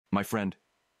My friend,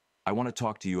 I want to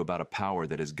talk to you about a power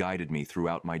that has guided me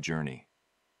throughout my journey.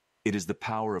 It is the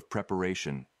power of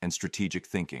preparation and strategic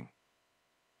thinking.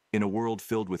 In a world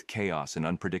filled with chaos and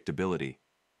unpredictability,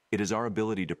 it is our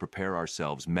ability to prepare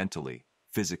ourselves mentally,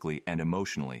 physically, and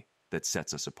emotionally that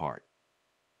sets us apart.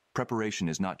 Preparation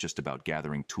is not just about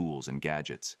gathering tools and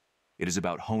gadgets. It is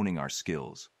about honing our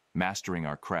skills, mastering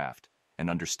our craft, and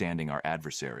understanding our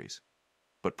adversaries.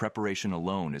 But preparation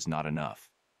alone is not enough.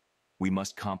 We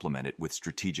must complement it with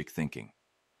strategic thinking,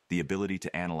 the ability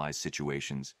to analyze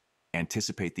situations,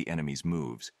 anticipate the enemy's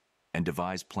moves, and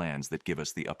devise plans that give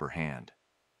us the upper hand.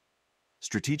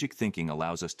 Strategic thinking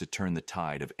allows us to turn the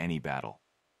tide of any battle.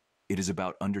 It is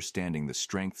about understanding the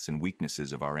strengths and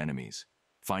weaknesses of our enemies,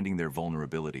 finding their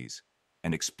vulnerabilities,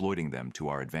 and exploiting them to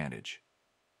our advantage.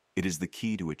 It is the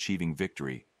key to achieving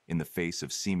victory in the face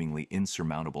of seemingly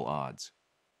insurmountable odds.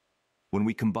 When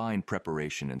we combine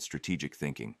preparation and strategic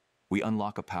thinking, we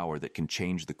unlock a power that can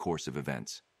change the course of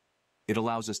events. It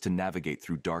allows us to navigate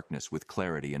through darkness with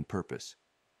clarity and purpose.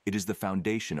 It is the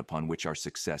foundation upon which our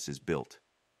success is built.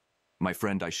 My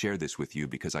friend, I share this with you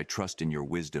because I trust in your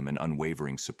wisdom and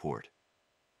unwavering support.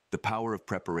 The power of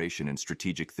preparation and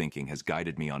strategic thinking has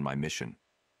guided me on my mission.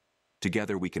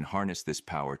 Together we can harness this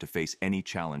power to face any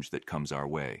challenge that comes our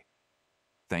way.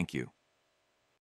 Thank you.